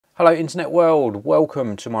Hello internet world,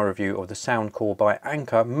 welcome to my review of the Soundcore by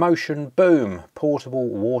Anker Motion Boom portable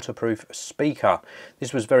waterproof speaker.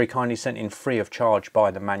 This was very kindly sent in free of charge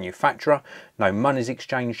by the manufacturer. No money's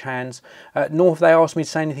exchanged hands, nor have they asked me to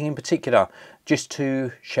say anything in particular, just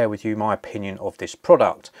to share with you my opinion of this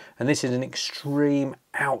product. And this is an extreme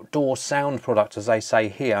outdoor sound product, as they say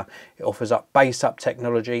here. It offers up bass up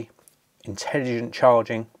technology, intelligent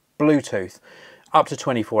charging, Bluetooth, up to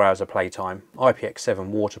 24 hours of playtime, IPX7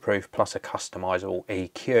 waterproof, plus a customizable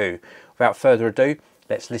EQ. Without further ado,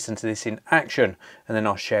 let's listen to this in action and then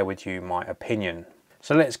I'll share with you my opinion.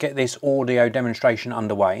 So let's get this audio demonstration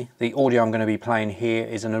underway. The audio I'm going to be playing here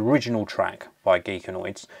is an original track by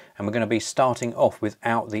Geekanoids, and we're going to be starting off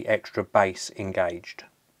without the extra bass engaged.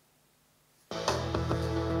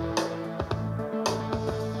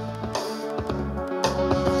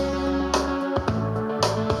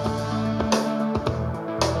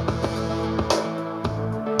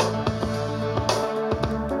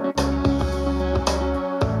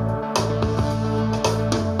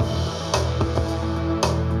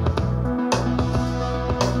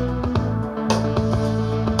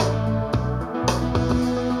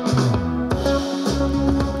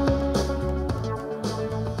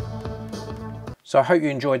 So I hope you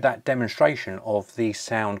enjoyed that demonstration of the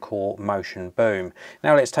Soundcore Motion Boom.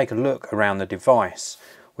 Now let's take a look around the device.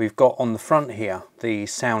 We've got on the front here the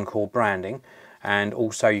Soundcore branding, and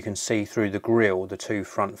also you can see through the grille the two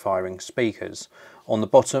front firing speakers. On the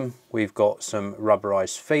bottom we've got some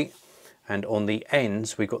rubberized feet, and on the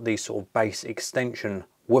ends we've got these sort of bass extension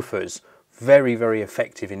woofers. Very, very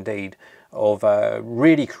effective indeed of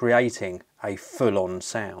really creating a full-on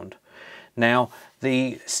sound. Now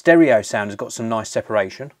the stereo sound has got some nice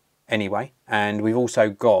separation anyway, and we've also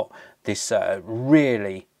got this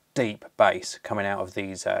really deep bass coming out of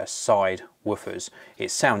these side woofers.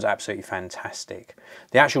 It sounds absolutely fantastic.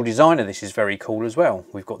 The actual design of this is very cool as well.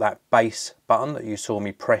 We've got that bass button that you saw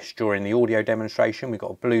me press during the audio demonstration. We've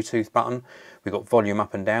got a Bluetooth button, we've got volume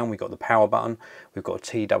up and down, we've got the power button, we've got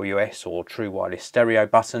a TWS or true wireless stereo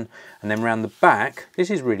button, and then around the back, this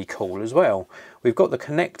is really cool as well. We've got the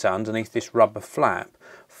connector underneath this rubber flap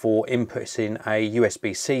for inputting a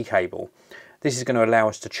USB-C cable. This is going to allow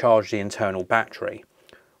us to charge the internal battery.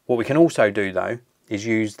 What we can also do though is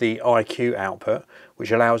use the IQ output,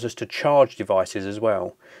 which allows us to charge devices as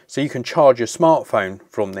well. So you can charge your smartphone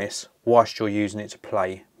from this whilst you're using it to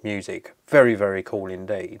play music. Very, very cool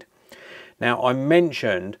indeed. Now I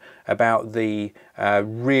mentioned about the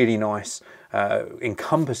really nice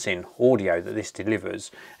encompassing audio that this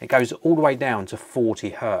delivers. It goes all the way down to 40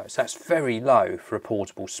 Hertz. That's very low for a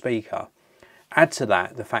portable speaker. Add to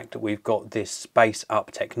that the fact that we've got this bass up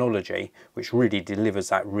technology, which really delivers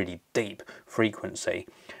that really deep frequency.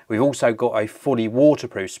 We've also got a fully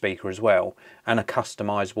waterproof speaker as well, and a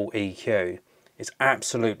customizable EQ. It's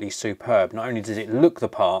absolutely superb. Not only does it look the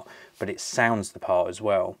part, but it sounds the part as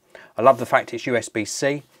well. I love the fact it's USB-C.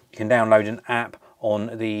 You can download an app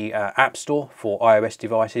on the App Store for iOS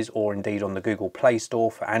devices, or indeed on the Google Play Store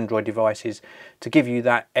for Android devices, to give you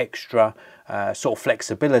that extra sort of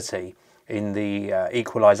flexibility in the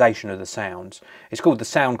equalization of the sounds. It's called the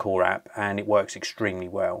Soundcore app, and it works extremely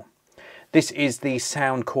well. This is the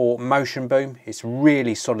Soundcore Motion Boom. It's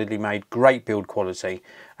really solidly made, great build quality,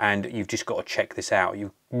 and you've just got to check this out.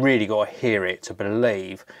 You've really got to hear it to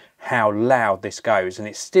believe how loud this goes, and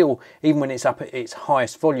it's still, even when it's up at its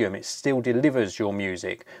highest volume, it still delivers your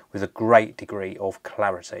music with a great degree of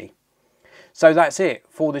clarity. So that's it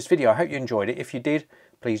for this video. I hope you enjoyed it. If you did,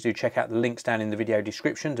 please do check out the links down in the video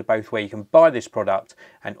description to both where you can buy this product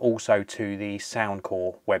and also to the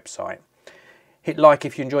Soundcore website. Hit like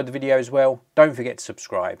if you enjoyed the video as well. Don't forget to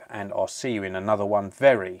subscribe, and I'll see you in another one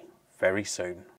very, very soon.